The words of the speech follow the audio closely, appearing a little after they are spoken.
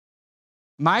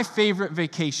My favorite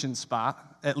vacation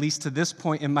spot, at least to this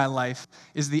point in my life,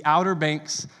 is the Outer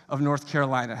Banks of North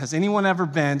Carolina. Has anyone ever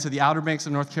been to the Outer Banks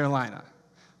of North Carolina?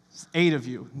 8 of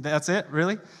you. That's it?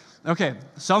 Really? Okay.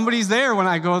 Somebody's there when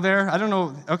I go there. I don't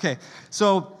know. Okay.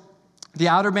 So the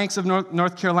Outer Banks of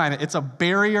North Carolina, it's a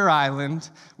barrier island,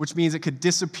 which means it could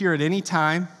disappear at any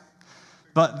time,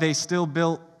 but they still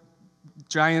built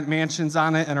giant mansions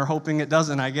on it and are hoping it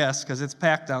doesn't, I guess, because it's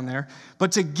packed down there.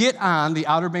 But to get on the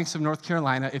Outer Banks of North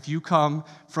Carolina, if you come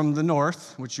from the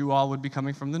north, which you all would be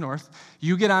coming from the north,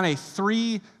 you get on a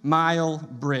 3-mile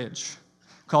bridge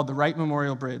called the Wright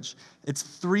Memorial Bridge. It's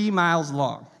 3 miles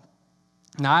long.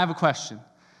 Now, I have a question.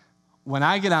 When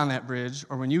I get on that bridge,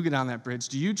 or when you get on that bridge,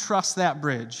 do you trust that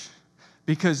bridge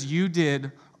because you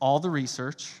did all the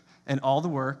research and all the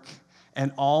work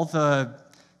and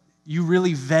you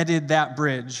really vetted that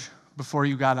bridge before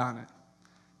you got on it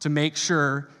to make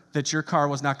sure that your car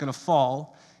was not going to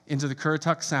fall into the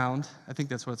Currituck Sound, I think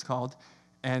that's what it's called,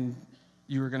 and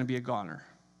you were going to be a goner?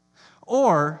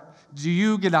 Or do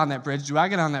you get on that bridge, do I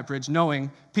get on that bridge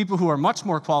knowing people who are much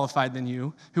more qualified than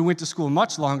you, who went to school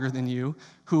much longer than you,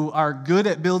 who are good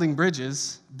at building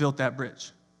bridges, built that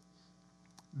bridge?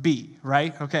 B,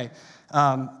 right? Okay.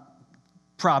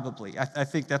 Probably. I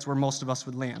think that's where most of us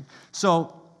would land.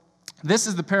 So this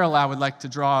is the parallel I would like to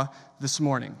draw this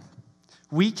morning.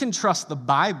 We can trust the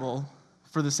Bible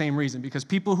for the same reason, because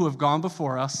people who have gone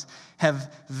before us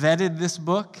have vetted this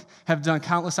book, have done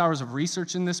countless hours of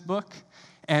research in this book,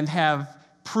 and have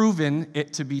proven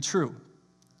it to be true,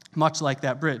 much like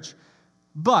that bridge.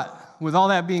 But with all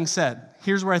that being said,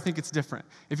 here's where I think it's different.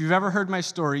 If you've ever heard my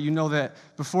story, you know that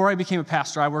before I became a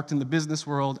pastor, I worked in the business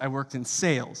world, I worked in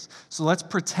sales. So let's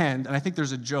pretend, and I think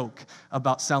there's a joke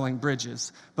about selling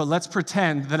bridges, but let's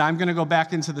pretend that I'm going to go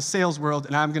back into the sales world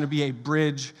and I'm going to be a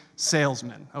bridge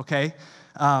salesman, okay?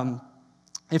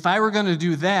 If I were going to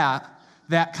do that,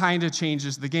 that kind of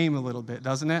changes the game a little bit,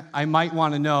 doesn't it? I might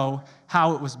want to know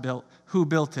how it was built, who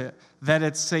built it, that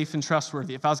it's safe and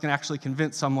trustworthy, if I was going to actually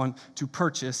convince someone to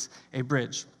purchase a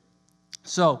bridge.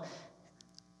 So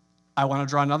I want to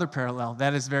draw another parallel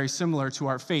that is very similar to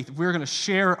our faith. If we're going to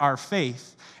share our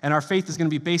faith, and our faith is going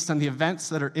to be based on the events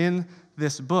that are in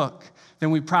this book, then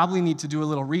we probably need to do a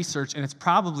little research, and it's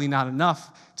probably not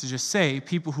enough to just say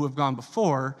people who have gone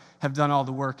before have done all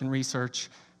the work and research.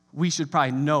 We should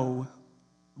probably know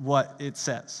what it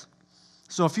says.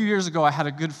 So a few years ago, I had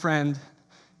a good friend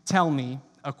tell me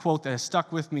a quote that has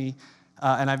stuck with me,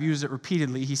 and I've used it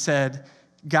repeatedly. He said,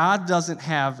 "God doesn't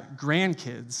have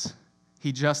grandkids,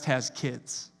 he just has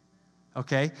kids."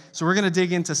 Okay? So we're going to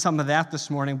dig into some of that this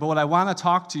morning, but what I want to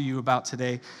talk to you about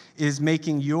today is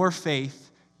making your faith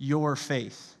your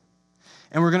faith.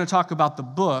 And we're going to talk about the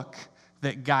book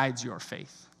that guides your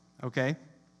faith. Okay?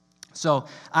 So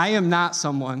I am not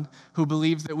someone who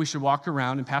believes that we should walk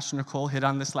around, and Pastor Nicole hit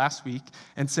on this last week,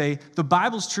 and say, the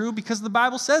Bible's true because the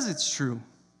Bible says it's true.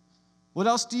 What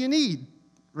else do you need?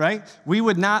 Right? We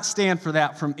would not stand for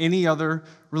that from any other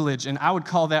religion. I would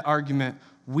call that argument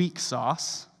weak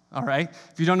sauce. All right?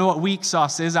 If you don't know what weak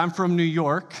sauce is, I'm from New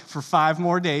York for 5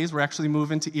 more days. We're actually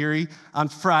moving to Erie on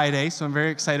Friday, so I'm very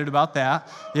excited about that.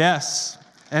 Yes.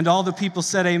 And all the people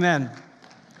said amen,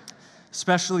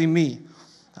 especially me.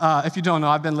 If you don't know,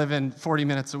 I've been living 40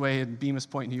 minutes away in Bemis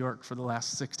Point, New York for the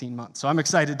last 16 months. So I'm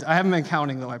excited. I haven't been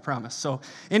counting, though, I promise. So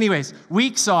anyways,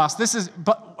 weak sauce.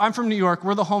 I'm from New York.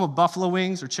 We're the home of buffalo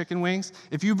wings or chicken wings.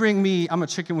 If you bring me, I'm a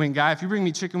chicken wing guy. If you bring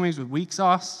me chicken wings with weak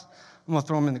sauce, I'm going to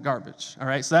throw them in the garbage. All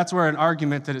right? So that's where an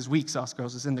argument that is weak sauce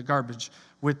goes, is in the garbage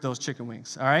with those chicken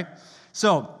wings. All right?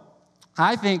 So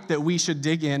I think that we should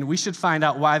dig in. We should find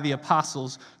out why the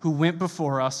apostles who went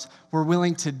before us were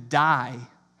willing to die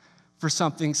for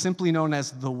something simply known as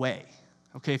the way.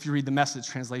 Okay, if you read the Message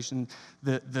translation,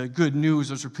 the good news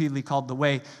was repeatedly called the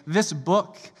way. This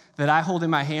book that I hold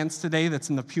in my hands today, that's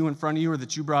in the pew in front of you or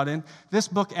that you brought in, this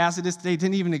book as it is today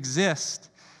didn't even exist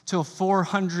till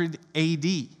 400 AD.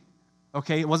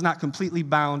 Okay, it was not completely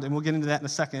bound, and we'll get into that in a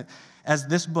second, as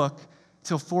this book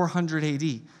till 400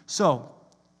 AD. So,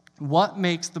 what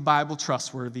makes the Bible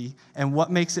trustworthy, and what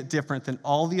makes it different than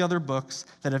all the other books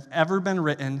that have ever been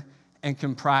written and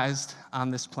comprised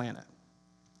on this planet?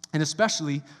 And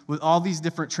especially with all these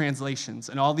different translations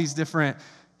and all these different,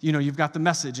 you've got the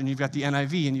Message and you've got the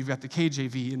NIV and you've got the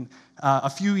KJV. And a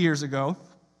few years ago,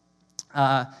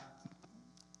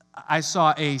 I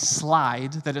saw a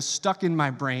slide that is stuck in my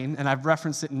brain, and I've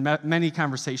referenced it in many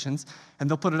conversations, and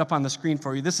they'll put it up on the screen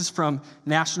for you. This is from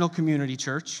National Community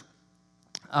Church.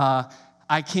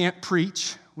 I can't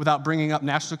preach without bringing up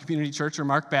National Community Church or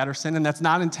Mark Batterson, and that's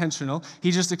not intentional.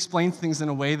 He just explains things in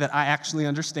a way that I actually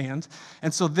understand.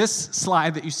 And so this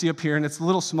slide that you see up here, and it's a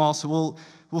little small, so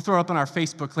we'll throw it up on our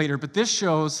Facebook later, but this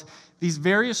shows these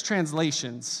various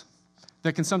translations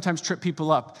that can sometimes trip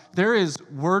people up. There is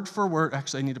word for word,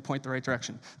 actually I need to point the right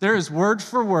direction. There is word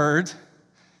for word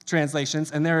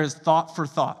translations, and there is thought for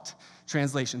thought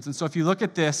translations. And so if you look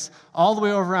at this, all the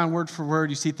way over on word for word,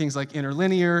 you see things like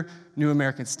interlinear, New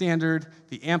American Standard,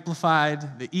 the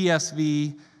Amplified, the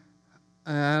ESV,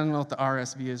 I don't know what the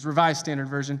RSV is, Revised Standard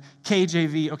Version,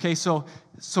 KJV. Okay, so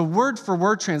word for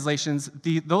word translations,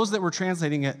 those that were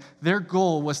translating it, their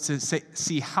goal was to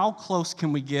see how close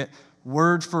can we get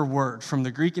word for word from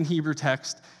the Greek and Hebrew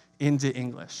text into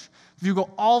English. If you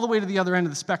go all the way to the other end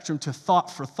of the spectrum to thought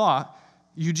for thought,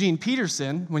 Eugene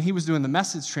Peterson, when he was doing the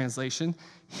Message translation,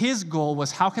 his goal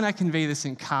was how can I convey this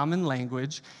in common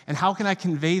language, and how can I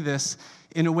convey this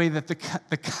in a way that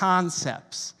the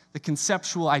concepts, the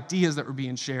conceptual ideas that were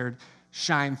being shared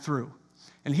shine through.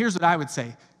 And here's what I would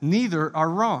say: neither are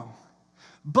wrong.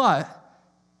 But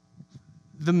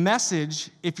the Message,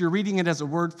 if you're reading it as a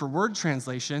word-for-word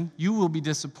translation, you will be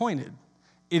disappointed.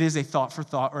 It is a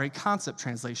thought-for-thought or a concept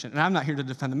translation. And I'm not here to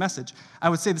defend the Message. I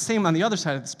would say the same on the other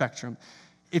side of the spectrum.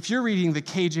 If you're reading the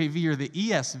KJV or the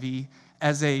ESV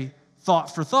as a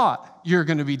thought-for-thought, you're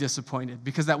going to be disappointed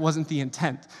because that wasn't the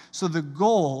intent. So the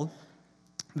goal,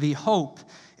 the hope,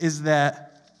 is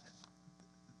that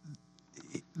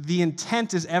the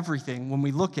intent is everything when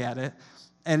we look at it,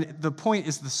 and the point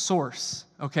is the source,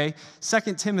 okay?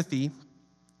 2 Timothy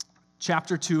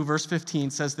chapter 2, verse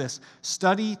 15 says this: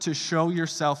 study to show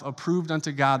yourself approved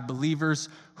unto God, believers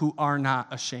who are not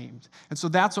ashamed. And so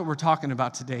that's what we're talking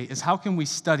about today, is how can we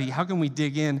study, how can we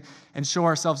dig in and show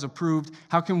ourselves approved,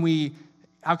 how can we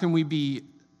be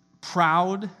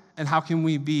proud, and how can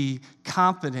we be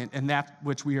confident in that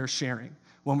which we are sharing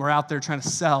when we're out there trying to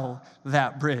sell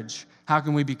that bridge. How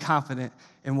can we be confident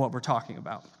in what we're talking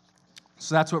about?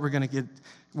 So that's what we're going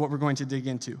to dig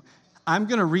into. I'm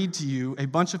going to read to you a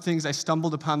bunch of things I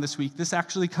stumbled upon this week. This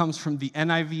actually comes from the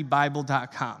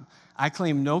NIVbible.com. I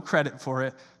claim no credit for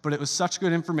it, but it was such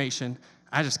good information.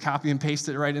 I just copy and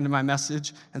pasted it right into my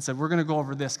message and said, we're going to go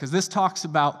over this, because this talks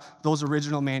about those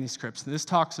original manuscripts. This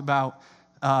talks about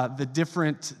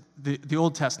the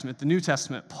Old Testament, the New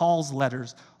Testament, Paul's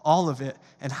letters, all of it,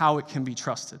 and how it can be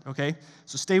trusted, okay?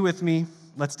 So stay with me.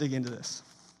 Let's dig into this.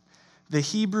 The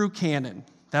Hebrew canon.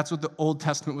 That's what the Old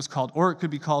Testament was called, or it could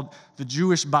be called the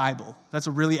Jewish Bible. That's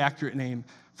a really accurate name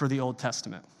for the Old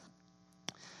Testament.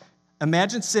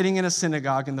 Imagine sitting in a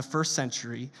synagogue in the first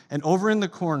century, and over in the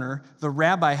corner, the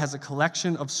rabbi has a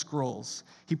collection of scrolls.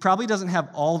 He probably doesn't have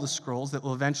all the scrolls that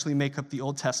will eventually make up the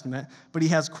Old Testament, but he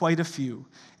has quite a few.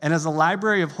 And as a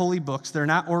library of holy books, they're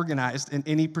not organized in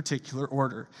any particular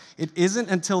order. It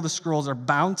isn't until the scrolls are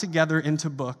bound together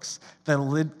into books that a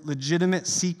legitimate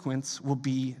sequence will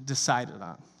be decided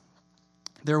on.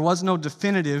 There was no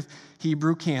definitive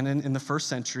Hebrew canon in the first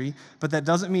century, but that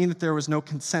doesn't mean that there was no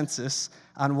consensus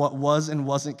on what was and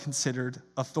wasn't considered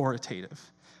authoritative.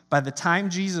 By the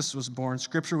time Jesus was born,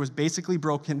 Scripture was basically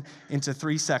broken into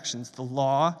three sections: the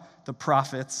law, the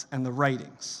prophets, and the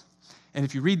writings. And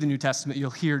if you read the New Testament,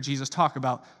 you'll hear Jesus talk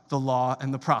about the law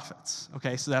and the prophets.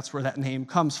 Okay, so that's where that name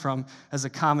comes from as a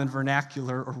common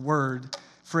vernacular or word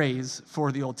phrase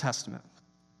for the Old Testament.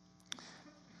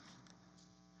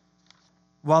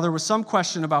 While there was some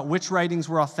question about which writings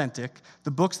were authentic, the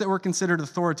books that were considered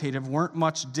authoritative weren't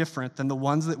much different than the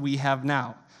ones that we have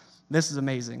now. This is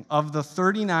amazing. Of the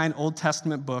 39 Old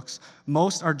Testament books,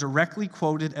 most are directly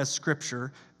quoted as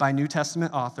Scripture by New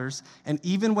Testament authors, and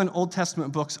even when Old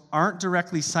Testament books aren't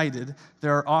directly cited,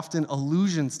 there are often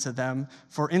allusions to them.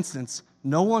 For instance,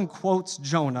 no one quotes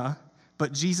Jonah,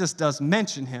 but Jesus does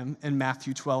mention him in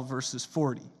Matthew 12, verse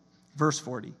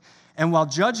 40. And while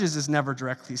Judges is never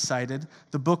directly cited,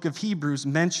 the book of Hebrews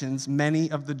mentions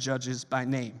many of the judges by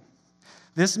name.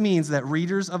 This means that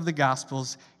readers of the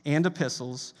Gospels and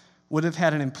epistles would have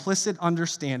had an implicit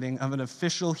understanding of an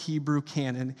official Hebrew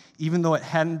canon, even though it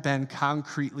hadn't been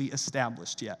concretely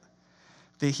established yet.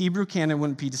 The Hebrew canon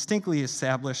wouldn't be distinctly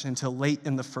established until late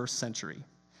in the first century.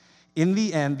 In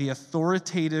the end, the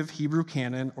authoritative Hebrew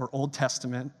canon, or Old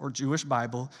Testament, or Jewish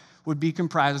Bible, would be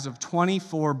comprised of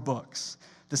 24 books,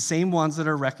 the same ones that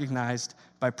are recognized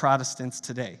by Protestants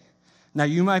today. Now,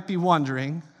 you might be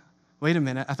wondering, wait a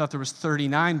minute, I thought there was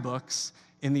 39 books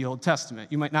in the Old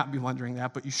Testament. You might not be wondering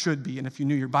that, but you should be, and if you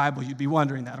knew your Bible, you'd be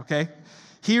wondering that, okay?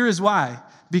 Here is why.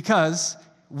 Because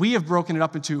we have broken it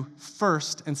up into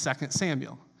 1st and 2nd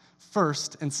Samuel,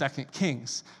 1st and 2nd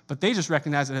Kings, but they just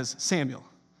recognize it as Samuel,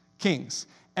 Kings.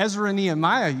 Ezra and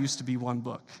Nehemiah used to be one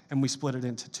book, and we split it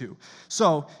into two.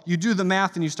 So you do the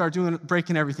math and you start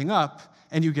breaking everything up,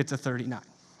 and you get to 39.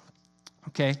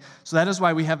 Okay? So that is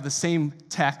why we have the same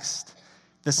text,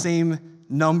 the same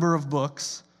number of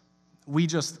books. We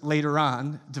just later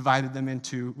on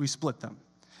we split them.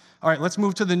 All right, let's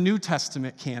move to the New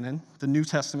Testament canon, the New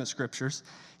Testament scriptures.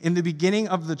 In the beginning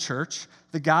of the church,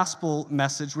 the gospel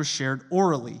message was shared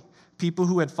orally. People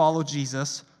who had followed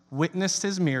Jesus, witnessed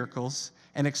his miracles,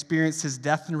 and experienced his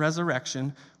death and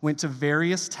resurrection went to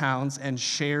various towns and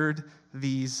shared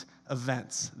these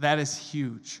events. That is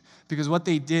huge, because what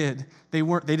they did, they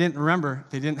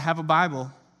didn't have a Bible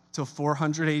till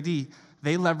 400 AD.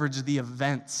 They leveraged the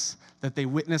events that they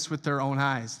witnessed with their own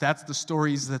eyes. That's the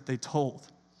stories that they told.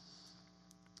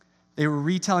 They were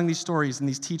retelling these stories and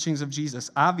these teachings of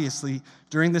Jesus. Obviously,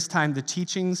 during this time, the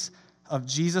teachings of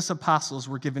Jesus' apostles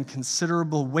were given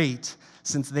considerable weight,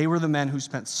 since they were the men who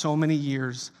spent so many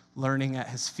years learning at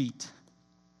his feet.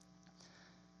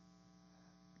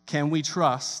 Can we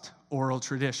trust oral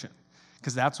tradition?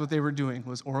 Because that's what they were doing,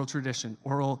 was oral tradition,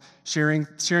 oral sharing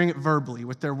it verbally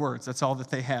with their words. That's all that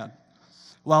they had.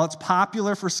 While it's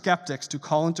popular for skeptics to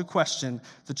call into question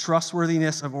the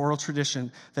trustworthiness of oral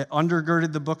tradition that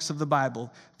undergirded the books of the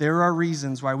Bible, there are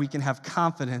reasons why we can have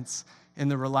confidence in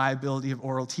the reliability of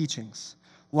oral teachings.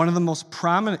 One of the most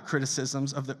prominent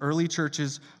criticisms of the early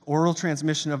church's oral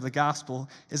transmission of the gospel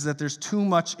is that there's too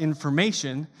much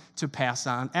information to pass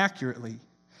on accurately.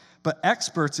 But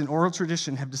experts in oral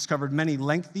tradition have discovered many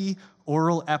lengthy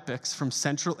oral epics from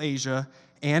Central Asia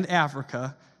and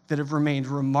Africa that have remained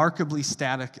remarkably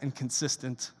static and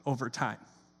consistent over time.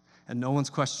 And no one's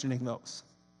questioning those.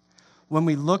 When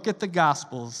we look at the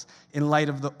Gospels in light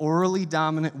of the orally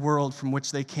dominant world from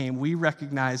which they came, we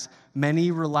recognize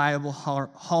many reliable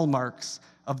hallmarks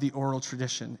of the oral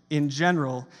tradition. In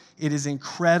general, it is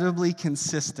incredibly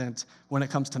consistent when it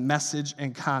comes to message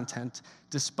and content,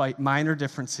 despite minor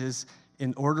differences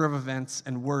in order of events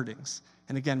and wordings.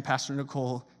 And again, Pastor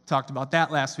Nicole talked about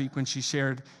that last week when she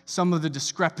shared some of the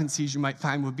discrepancies you might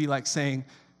find would be like saying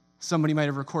somebody might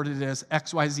have recorded it as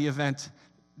XYZ event.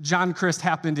 John Christ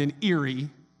happened in Erie.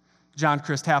 John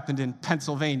Christ happened in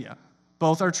Pennsylvania.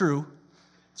 Both are true.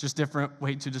 It's just a different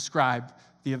way to describe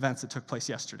the events that took place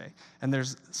yesterday. And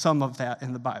there's some of that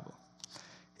in the Bible.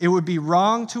 It would be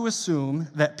wrong to assume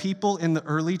that people in the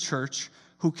early church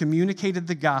who communicated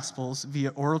the Gospels via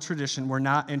oral tradition were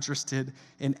not interested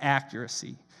in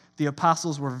accuracy. The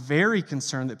apostles were very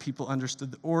concerned that people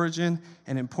understood the origin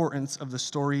and importance of the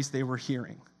stories they were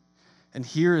hearing. And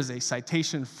here is a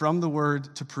citation from the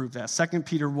Word to prove that. 2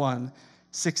 Peter 1,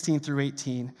 16 through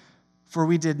 18. For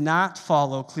we did not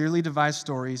follow clearly devised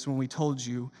stories when we told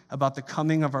you about the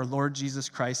coming of our Lord Jesus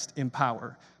Christ in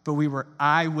power, but we were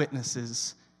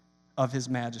eyewitnesses of his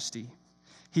majesty.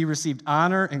 He received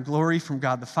honor and glory from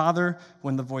God the Father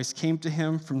when the voice came to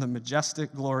him from the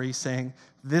majestic glory, saying,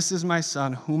 "This is my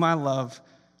Son, whom I love.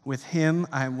 With him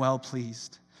I am well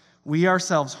pleased." We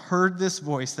ourselves heard this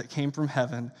voice that came from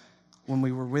heaven when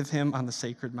we were with him on the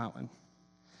sacred mountain.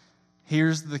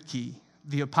 Here's the key.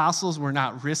 The apostles were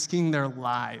not risking their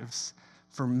lives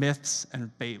for myths and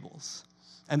fables.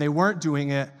 And they weren't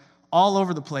doing it all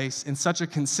over the place in such a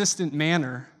consistent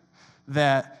manner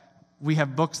that we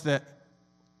have books that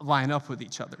line up with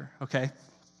each other, okay?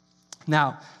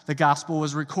 Now, the gospel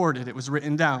was recorded. It was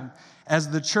written down. As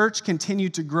the church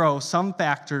continued to grow, some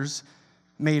factors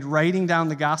made writing down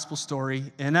the gospel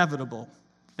story inevitable.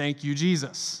 Thank you,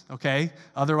 Jesus, okay?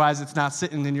 Otherwise, it's not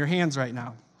sitting in your hands right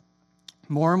now.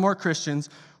 More and more Christians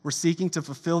were seeking to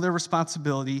fulfill their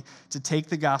responsibility to take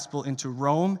the gospel into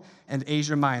Rome and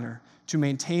Asia Minor, to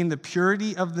maintain the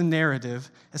purity of the narrative,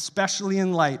 especially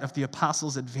in light of the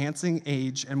apostles' advancing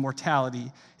age and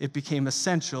mortality. It became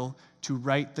essential to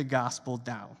write the gospel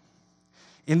down.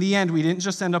 In the end, we didn't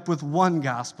just end up with one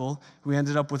gospel. We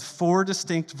ended up with 4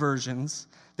 distinct versions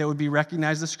that would be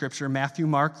recognized as Scripture: Matthew,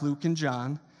 Mark, Luke, and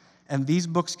John. And these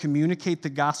books communicate the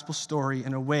gospel story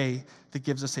in a way that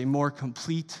gives us a more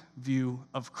complete view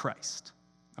of Christ,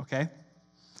 okay?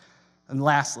 And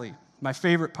lastly, my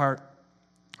favorite part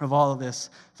of all of this,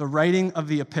 the writing of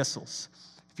the epistles.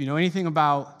 If you know anything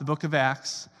about the book of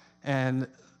Acts and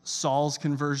Saul's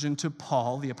conversion to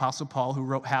Paul, the Apostle Paul, who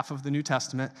wrote half of the New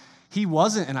Testament, he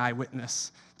wasn't an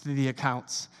eyewitness to the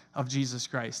accounts of Jesus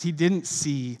Christ. He didn't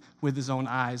see with his own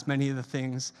eyes many of the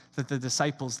things that the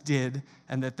disciples did,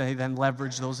 and that they then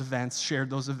leveraged those events, shared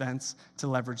those events to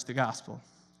leverage the gospel.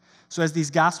 So as these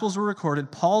gospels were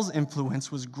recorded, Paul's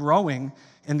influence was growing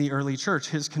in the early church.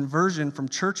 His conversion from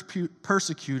church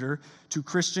persecutor to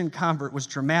Christian convert was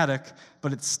dramatic,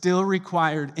 but it still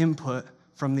required input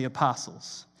from the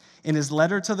apostles. In his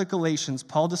letter to the Galatians,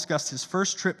 Paul discussed his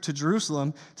first trip to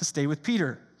Jerusalem to stay with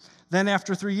Peter. Then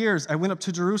after 3 years, I went up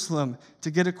to Jerusalem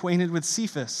to get acquainted with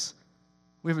Cephas.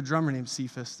 We have a drummer named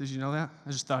Cephas. Did you know that?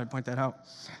 I just thought I'd point that out.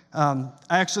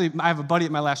 I have a buddy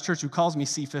at my last church who calls me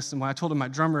Cephas, and when I told him my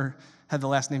drummer had the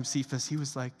last name Cephas, he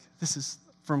was like, this is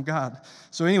from God.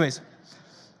 So anyways,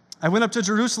 I went up to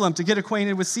Jerusalem to get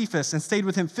acquainted with Cephas and stayed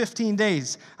with him 15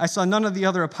 days. I saw none of the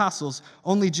other apostles,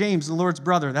 only James, the Lord's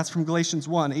brother. That's from Galatians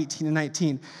 1, 18 and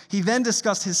 19. He then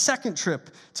discussed his second trip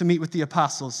to meet with the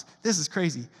apostles. This is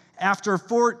crazy. After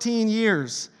 14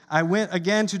 years, I went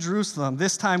again to Jerusalem,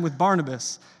 this time with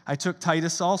Barnabas. I took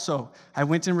Titus also. I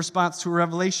went in response to a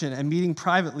revelation, and meeting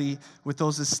privately with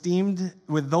those esteemed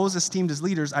as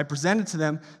leaders, I presented to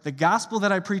them the gospel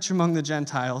that I preach among the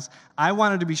Gentiles. I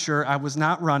wanted to be sure I was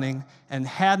not running and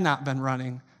had not been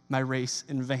running my race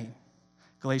in vain.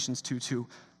 Galatians 2:2.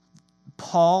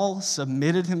 Paul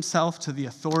submitted himself to the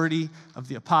authority of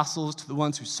the apostles, to the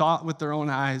ones who saw it with their own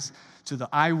eyes, to the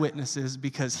eyewitnesses,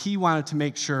 because he wanted to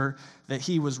make sure that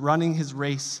he was running his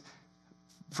race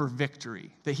for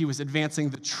victory, that he was advancing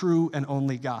the true and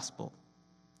only gospel.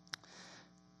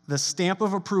 The stamp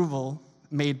of approval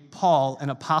made Paul an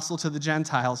apostle to the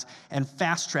Gentiles and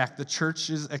fast-tracked the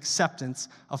church's acceptance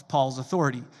of Paul's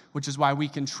authority, which is why we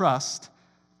can trust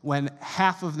when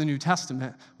half of the New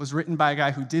Testament was written by a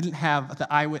guy who didn't have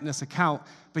the eyewitness account,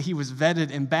 but he was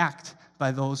vetted and backed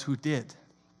by those who did.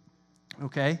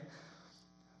 Okay?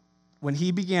 When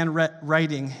he began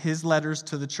writing his letters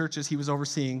to the churches he was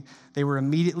overseeing, they were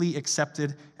immediately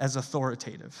accepted as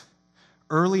authoritative.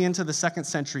 Early into the 2nd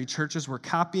century, churches were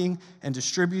copying and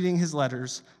distributing his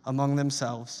letters among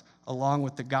themselves, along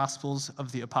with the Gospels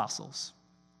of the Apostles.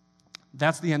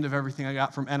 That's the end of everything I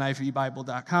got from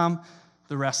NIVBible.com.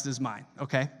 The rest is mine,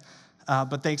 okay?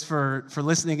 But thanks for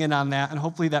listening in on that, and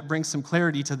hopefully that brings some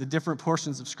clarity to the different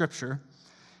portions of Scripture.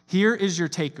 Here is your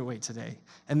takeaway today.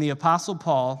 And the Apostle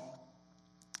Paul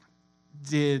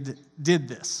did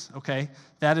this, okay?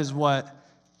 That is what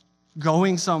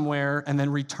going somewhere and then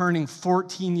returning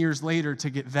 14 years later to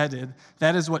get vetted,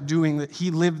 that is what doing that.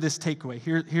 He lived this takeaway.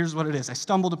 Here's what it is. I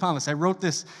stumbled upon this. I wrote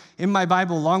this in my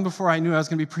Bible long before I knew I was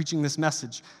going to be preaching this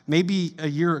message. Maybe a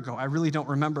year ago. I really don't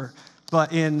remember.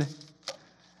 But let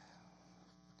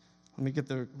me get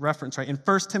the reference right. In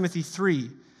 1 Timothy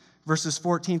 3, verses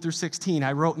 14 through 16,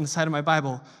 I wrote in the side of my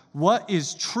Bible, what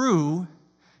is true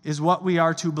is what we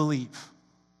are to believe.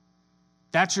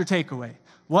 That's your takeaway.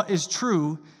 What is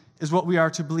true is what we are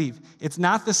to believe. It's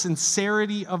not the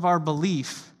sincerity of our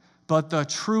belief, but the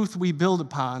truth we build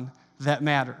upon that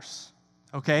matters,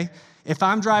 okay? If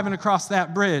I'm driving across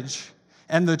that bridge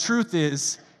and the truth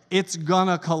is it's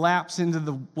gonna collapse into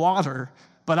the water,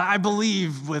 but I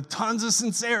believe with tons of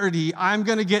sincerity I'm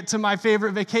gonna get to my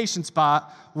favorite vacation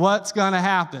spot, what's gonna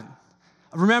happen?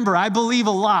 Remember, I believe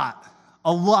a lot,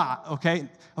 okay?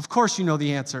 Of course you know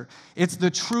the answer. It's the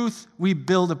truth we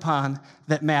build upon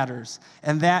that matters.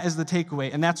 And that is the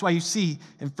takeaway. And that's why you see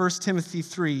in 1 Timothy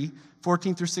 3,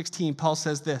 14 through 16, Paul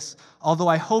says this, although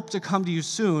I hope to come to you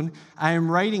soon, I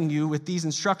am writing you with these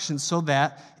instructions so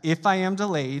that if I am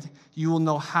delayed, you will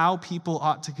know how people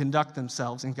ought to conduct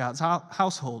themselves in God's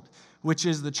household, which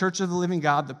is the church of the living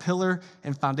God, the pillar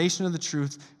and foundation of the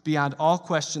truth, beyond all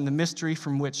question, the mystery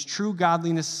from which true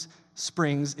godliness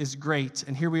springs is great.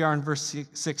 And here we are in verse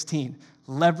 16,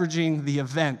 leveraging the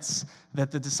events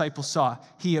that the disciples saw.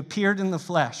 He appeared in the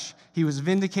flesh. He was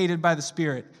vindicated by the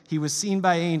Spirit. He was seen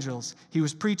by angels. He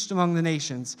was preached among the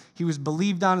nations. He was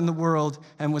believed on in the world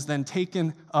and was then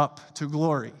taken up to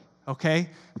glory. Okay?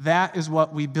 That is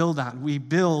what we build on. We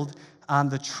build on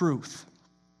the truth.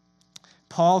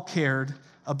 Paul cared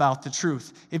about the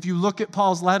truth. If you look at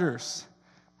Paul's letters,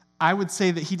 I would say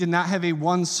that he did not have a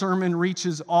one sermon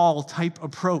reaches all type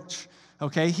approach,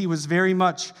 okay? He was very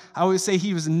much, I always say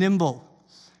he was nimble.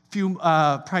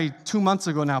 Probably 2 months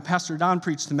ago now, Pastor Don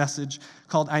preached a message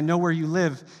called I Know Where You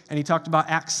Live, and he talked about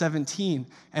Acts 17.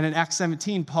 And in Acts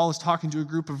 17, Paul is talking to a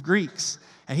group of Greeks,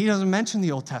 and he doesn't mention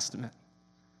the Old Testament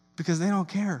because they don't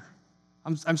care.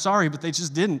 I'm sorry, but they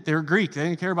just didn't. They were Greek. They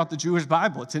didn't care about the Jewish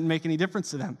Bible. It didn't make any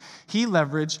difference to them. He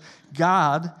leveraged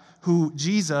God,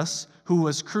 Jesus, who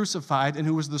was crucified and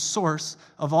who was the source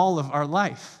of all of our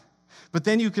life. But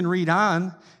then you can read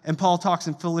on, and Paul talks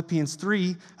in Philippians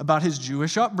 3 about his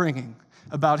Jewish upbringing,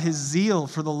 about his zeal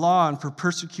for the law and for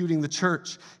persecuting the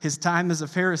church, his time as a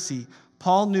Pharisee.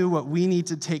 Paul knew what we need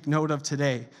to take note of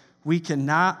today. We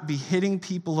cannot be hitting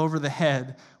people over the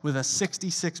head with a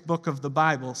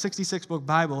 66-book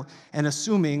Bible, and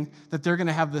assuming that they're going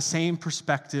to have the same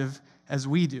perspective as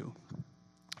we do.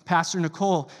 Pastor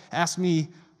Nicole asked me,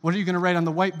 what are you going to write on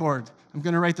the whiteboard? I'm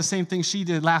going to write the same thing she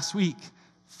did last week.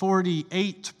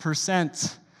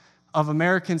 48% of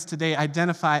Americans today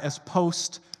identify as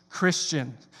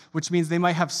post-Christian, which means they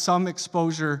might have some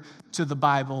exposure to the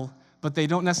Bible, but they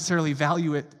don't necessarily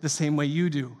value it the same way you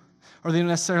do, or they don't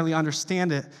necessarily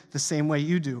understand it the same way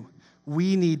you do.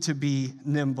 We need to be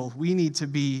nimble. We need to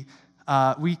be,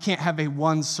 we can't have a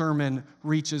one sermon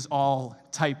reaches all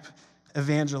type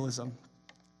evangelism.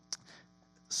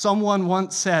 Someone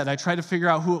once said, I tried to figure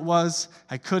out who it was,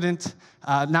 I couldn't,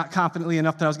 not confidently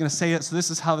enough that I was going to say it, so this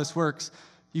is how this works.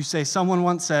 You say, someone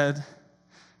once said,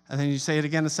 and then you say it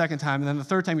again the second time, and then the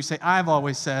third time you say, I've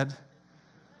always said,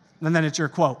 and then it's your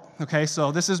quote, okay?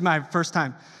 So this is my first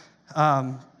time.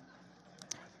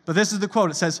 But this is the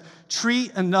quote. It says,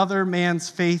 treat another man's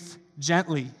faith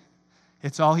gently.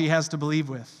 It's all he has to believe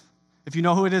with. If you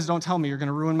know who it is, don't tell me. You're going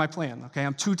to ruin my plan, okay?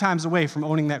 I'm 2 times away from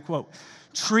owning that quote.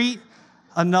 Treat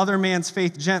another man's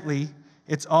faith gently.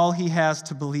 It's all he has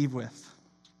to believe with.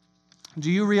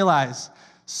 Do you realize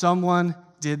someone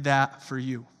did that for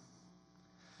you?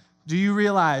 Do you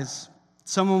realize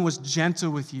someone was gentle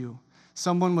with you?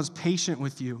 Someone was patient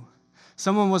with you?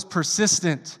 Someone was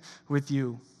persistent with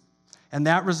you? And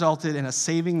that resulted in a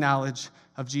saving knowledge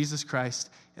of Jesus Christ,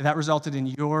 and that resulted in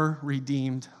your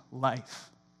redeemed life.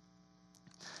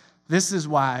 This is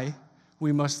why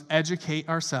we must educate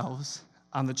ourselves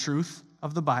on the truth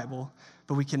of the Bible,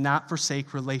 but we cannot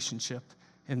forsake relationship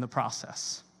in the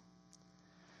process.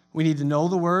 We need to know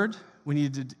the Word. We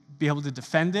need to be able to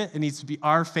defend it. It needs to be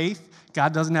our faith.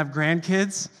 God doesn't have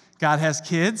grandkids. God has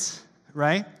kids,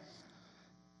 right?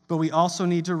 But we also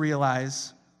need to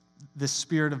realize the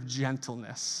spirit of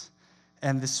gentleness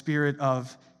and the spirit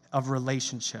of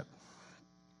relationship.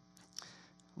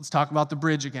 Let's talk about the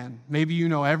bridge again. Maybe you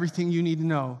know everything you need to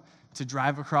know to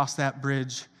drive across that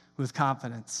bridge with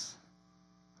confidence,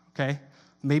 okay?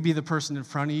 Maybe the person in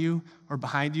front of you or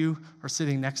behind you or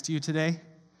sitting next to you today,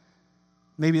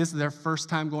 maybe this is their first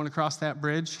time going across that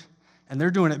bridge, and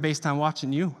they're doing it based on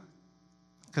watching you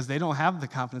because they don't have the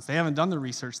confidence. They haven't done the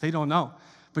research. They don't know.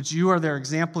 But you are their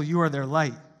example. You are their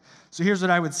light. So here's what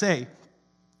I would say.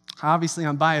 Obviously,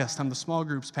 I'm biased. I'm the small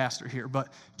groups pastor here. But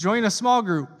join a small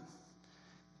group.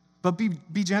 But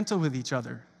be gentle with each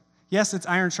other. Yes, it's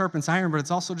iron sharpens iron, but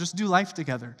it's also just do life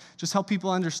together. Just help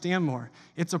people understand more.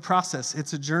 It's a process.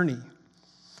 It's a journey.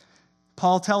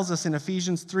 Paul tells us in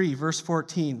Ephesians 3, verse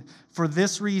 14, for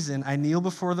this reason I kneel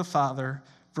before the Father,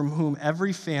 from whom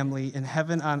every family in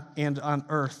heaven and on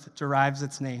earth derives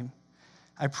its name.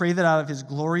 I pray that out of his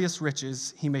glorious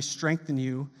riches he may strengthen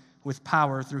you with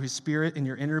power through his Spirit in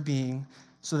your inner being,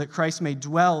 so that Christ may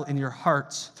dwell in your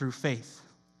hearts through faith.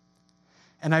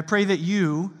 And I pray that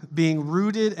you, being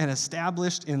rooted and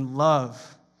established in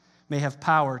love, may have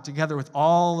power, together with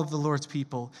all of the Lord's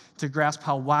people, to grasp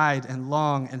how wide and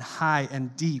long and high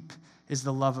and deep is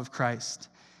the love of Christ,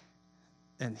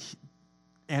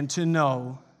 and to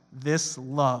know this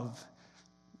love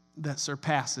that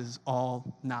surpasses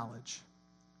all knowledge,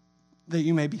 that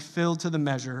you may be filled to the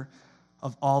measure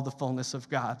of all the fullness of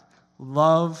God.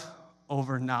 Love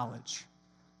over knowledge.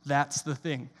 That's the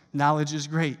thing. Knowledge is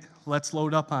great. Let's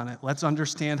load up on it. Let's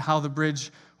understand how the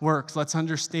bridge works. Let's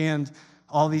understand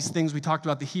all these things. We talked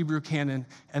about the Hebrew canon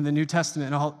and the New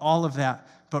Testament and all of that.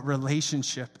 But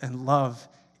relationship and love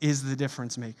is the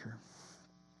difference maker.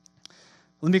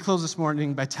 Let me close this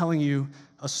morning by telling you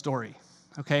a story,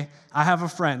 okay? I have a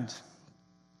friend.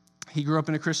 He grew up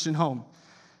in a Christian home.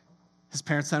 His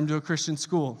parents sent him to a Christian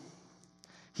school.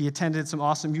 He attended some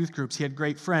awesome youth groups. He had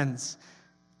great friends.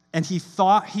 And he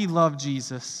thought he loved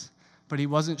Jesus, but he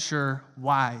wasn't sure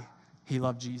why he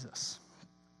loved Jesus.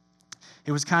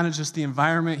 It was kind of just the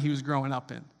environment he was growing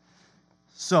up in.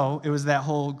 So it was that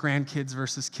whole grandkids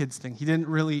versus kids thing.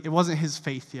 It wasn't his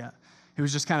faith yet. It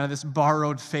was just kind of this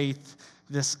borrowed faith,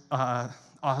 this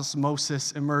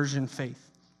osmosis, immersion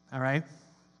faith, all right?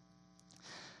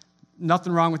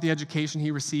 Nothing wrong with the education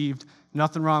he received.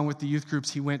 Nothing wrong with the youth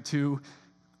groups he went to.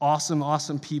 Awesome,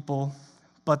 awesome people.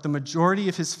 But the majority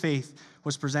of his faith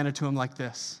was presented to him like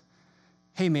this.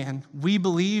 Hey, man, we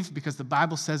believe because the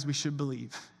Bible says we should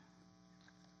believe.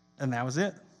 And that was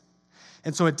it.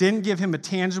 And so it didn't give him a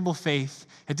tangible faith.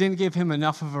 It didn't give him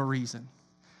enough of a reason.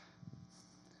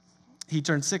 He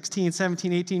turned 16,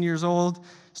 17, 18 years old,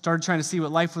 started trying to see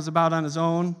what life was about on his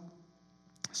own,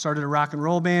 started a rock and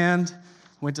roll band,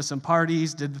 went to some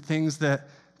parties, did the things that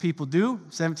people do,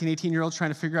 17, 18-year-olds trying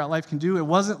to figure out life can do. It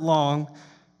wasn't long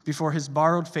before his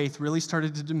borrowed faith really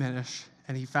started to diminish,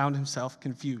 and he found himself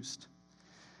confused.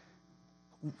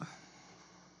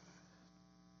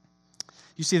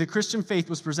 You see, the Christian faith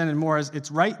was presented more as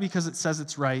it's right because it says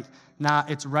it's right,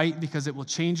 not it's right because it will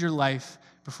change your life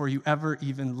before you ever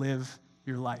even live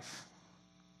your life.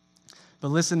 But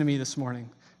listen to me this morning.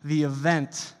 The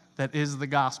event that is the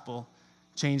gospel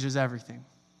changes everything.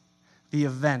 The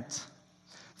event.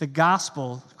 The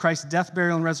gospel, Christ's death,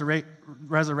 burial, and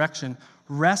resurrection,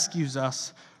 rescues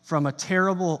us from a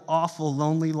terrible, awful,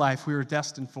 lonely life we were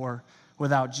destined for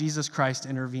without Jesus Christ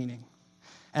intervening.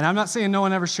 And I'm not saying no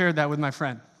one ever shared that with my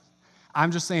friend.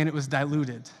 I'm just saying it was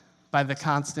diluted by the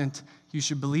constant, you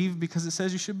should believe because it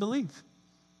says you should believe.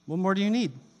 What more do you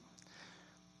need?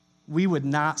 We would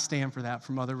not stand for that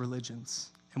from other religions,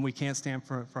 and we can't stand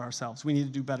for it for ourselves. We need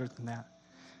to do better than that.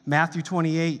 Matthew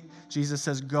 28, Jesus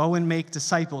says, go and make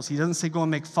disciples. He doesn't say go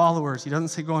and make followers. He doesn't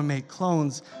say go and make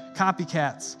clones,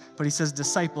 copycats, but he says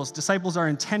disciples. Disciples are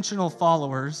intentional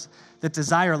followers that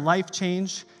desire life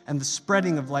change and the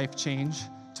spreading of life change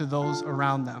to those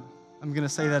around them. I'm going to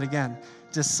say that again.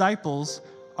 Disciples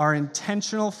are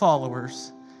intentional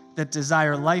followers that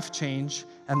desire life change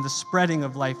and the spreading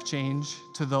of life change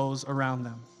to those around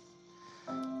them.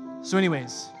 So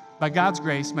anyways, by God's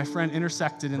grace, my friend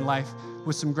intersected in life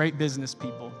with some great business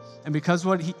people. And because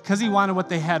he wanted what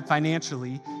they had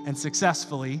financially and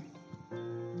successfully,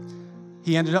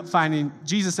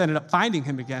 Jesus ended up finding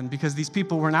him again because these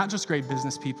people were not just great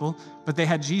business people, but they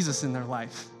had Jesus in their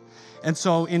life. And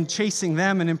so in chasing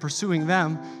them and in pursuing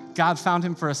them, God found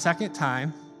him for a second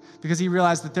time because he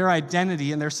realized that their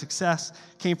identity and their success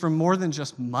came from more than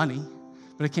just money,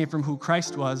 but it came from who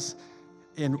Christ was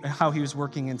and how he was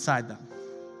working inside them.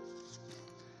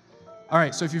 All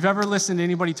right, so if you've ever listened to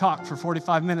anybody talk for 4 to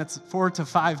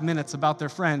 5 minutes about their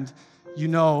friend, you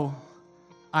know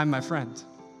I'm my friend.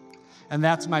 And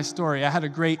that's my story. I had a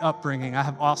great upbringing. I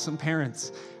have awesome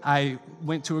parents. I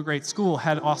went to a great school,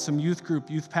 had awesome youth group,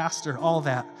 youth pastor, all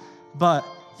that. But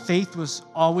faith was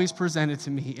always presented to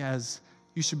me as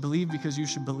you should believe because you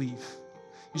should believe.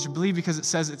 You should believe because it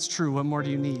says it's true. What more do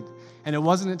you need? And it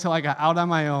wasn't until I got out on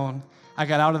my own, I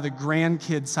got out of the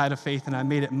grandkid side of faith and I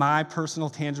made it my personal,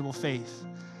 tangible faith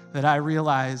that I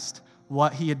realized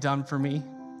what he had done for me,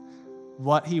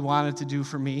 what he wanted to do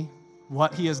for me,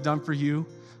 what he has done for you,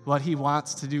 what he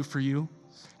wants to do for you.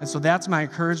 And so that's my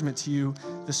encouragement to you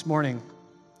this morning.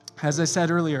 As I said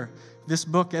earlier, this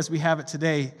book as we have it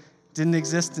today didn't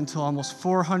exist until almost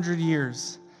 400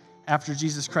 years after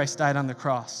Jesus Christ died on the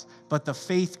cross. But the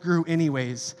faith grew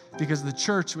anyways because the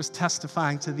church was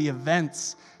testifying to the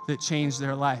events that changed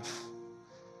their life.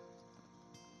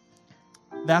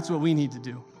 That's what we need to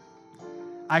do.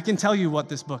 I can tell you what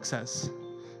this book says.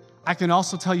 I can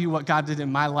also tell you what God did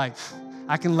in my life.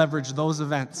 I can leverage those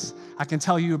events. I can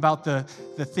tell you about the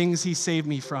things he saved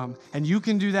me from. And you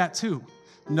can do that too.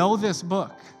 Know this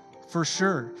book for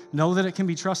sure. Know that it can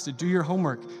be trusted. Do your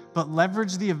homework. But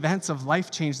leverage the events of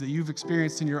life change that you've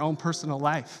experienced in your own personal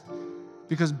life.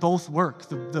 Because both work.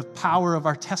 The power of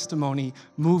our testimony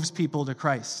moves people to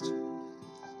Christ.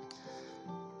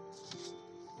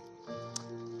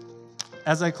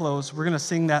 As I close, we're going to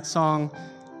sing that song,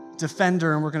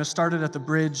 Defender, and we're going to start it at the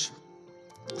bridge.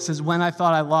 It says, when I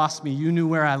thought I lost me, you knew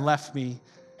where I left me.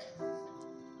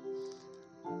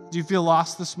 Do you feel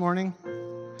lost this morning?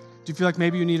 Do you feel like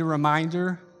maybe you need a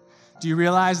reminder? Do you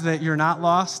realize that you're not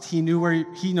lost? He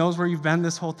knows where you've been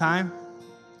this whole time.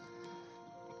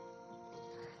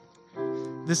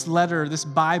 This letter, this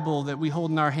Bible that we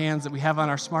hold in our hands, that we have on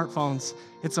our smartphones,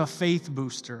 it's a faith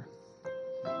booster.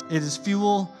 It is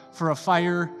fuel for a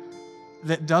fire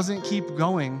that doesn't keep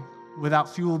going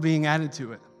without fuel being added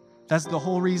to it. That's the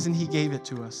whole reason he gave it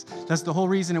to us. That's the whole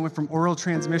reason it went from oral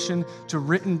transmission to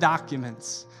written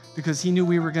documents, because he knew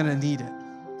we were going to need it.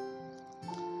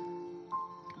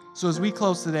 So as we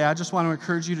close today, I just want to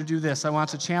encourage you to do this. I want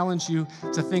to challenge you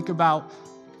to think about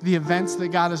the events that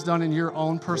God has done in your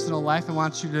own personal life. I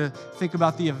want you to think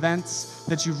about the events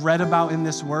that you've read about in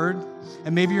this word.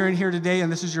 And maybe you're in here today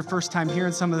and this is your first time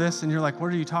hearing some of this and you're like,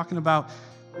 what are you talking about?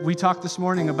 We talked this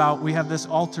morning about we have this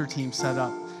altar team set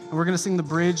up. And we're going to sing the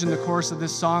bridge in the chorus of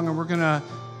this song, and we're going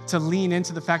to lean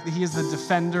into the fact that he is the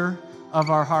defender of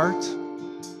our heart.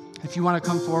 If you want to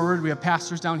come forward, we have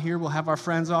pastors down here. We'll have our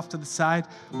friends off to the side.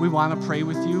 We want to pray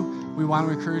with you. We want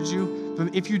to encourage you.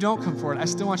 But if you don't come forward, I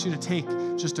still want you to take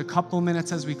just a couple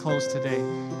minutes as we close today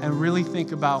and really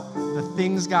think about the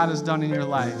things God has done in your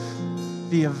life,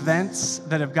 the events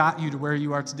that have got you to where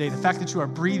you are today, the fact that you are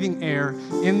breathing air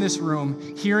in this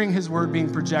room, hearing his word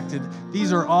being projected.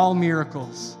 These are all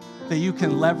miracles that you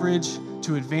can leverage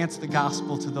to advance the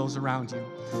gospel to those around you.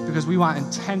 Because we want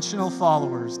intentional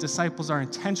followers. Disciples are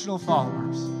intentional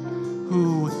followers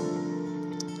who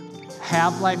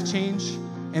have life change,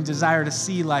 and desire to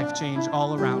see life change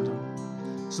all around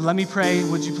them. So let me pray.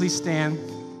 Would you please stand?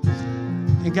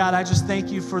 And God, I just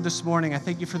thank you for this morning. I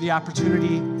thank you for the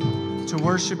opportunity to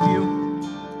worship you.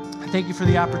 I thank you for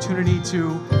the opportunity to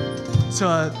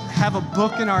have a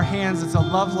book in our hands that's a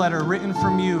love letter written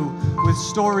from you with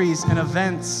stories and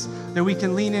events that we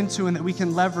can lean into and that we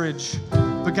can leverage.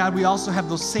 But God, we also have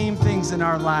those same things in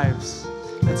our lives.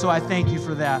 And so I thank you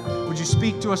for that. Would you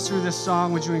speak to us through this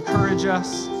song? Would you encourage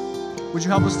us? Would you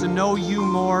help us to know you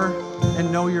more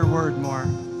and know your word more?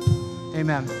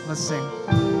 Amen. Let's sing.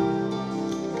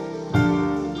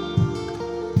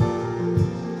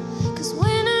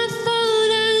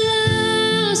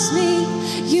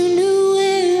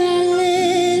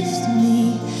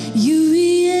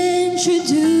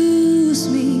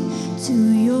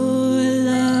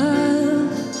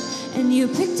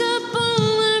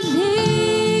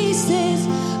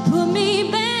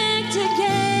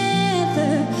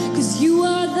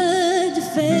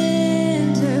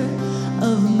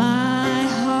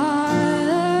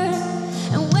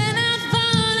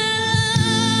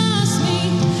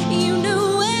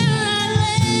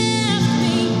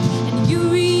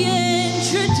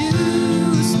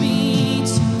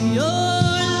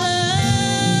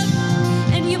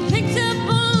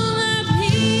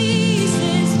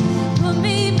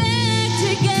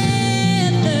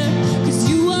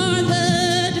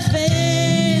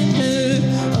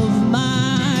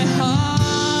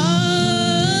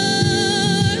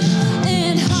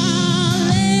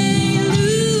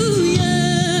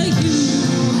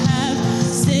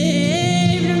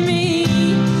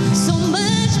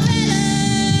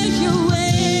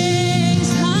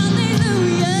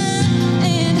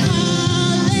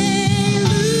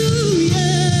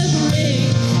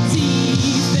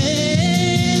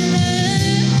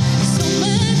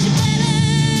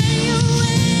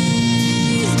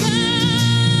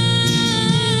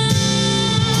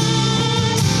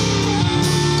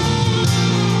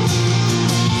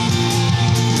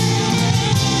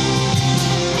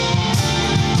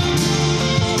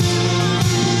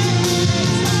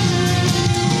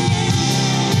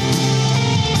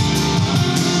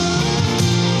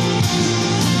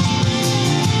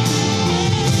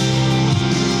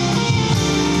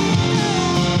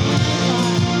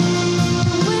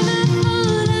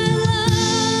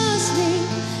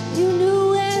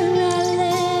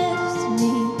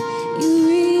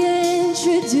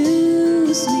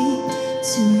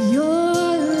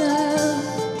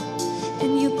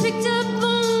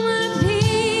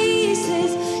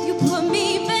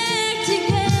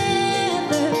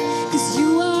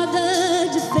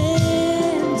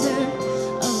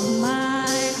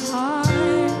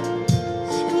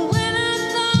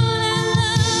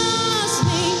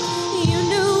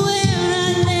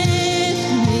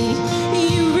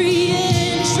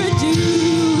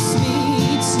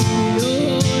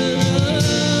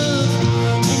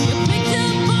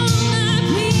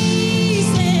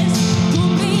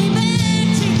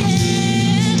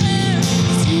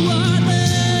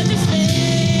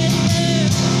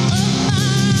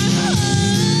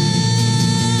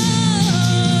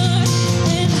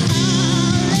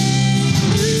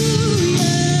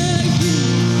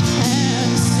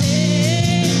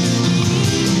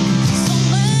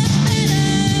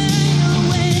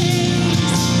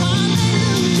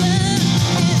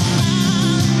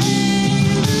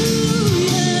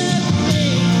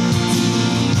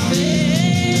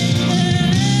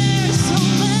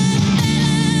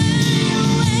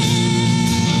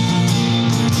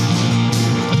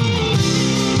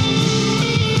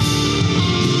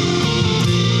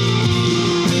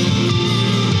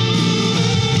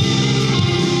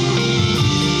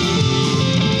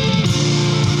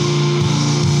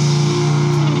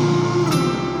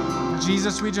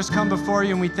 Jesus, we just come before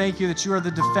you and we thank you that you are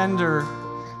the defender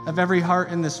of every heart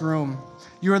in this room.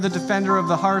 You are the defender of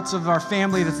the hearts of our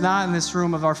family that's not in this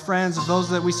room, of our friends, of those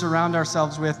that we surround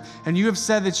ourselves with. And you have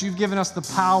said that you've given us the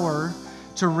power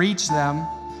to reach them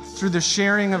through the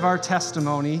sharing of our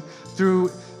testimony, through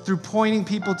pointing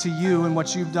people to you and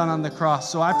what you've done on the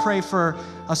cross. So I pray for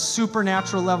a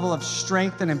supernatural level of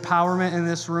strength and empowerment in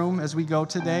this room as we go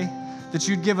today, that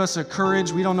you'd give us a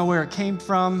courage. We don't know where it came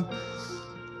from.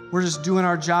 We're just doing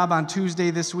our job on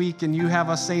Tuesday this week, and you have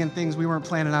us saying things we weren't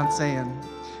planning on saying.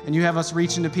 And you have us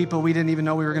reaching to people we didn't even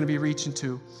know we were going to be reaching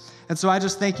to. And so I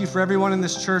just thank you for everyone in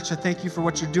this church. I thank you for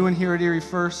what you're doing here at Erie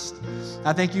First.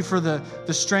 I thank you for the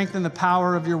strength and the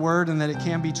power of your word and that it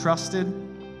can be trusted.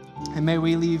 And may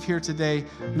we leave here today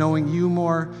knowing you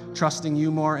more, trusting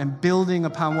you more, and building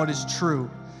upon what is true.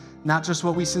 Not just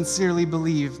what we sincerely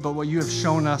believe, but what you have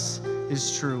shown us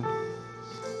is true.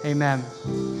 Amen.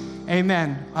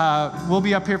 Amen. We'll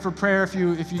be up here for prayer if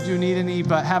you do need any,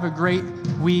 but have a great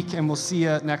week, and we'll see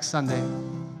you next Sunday.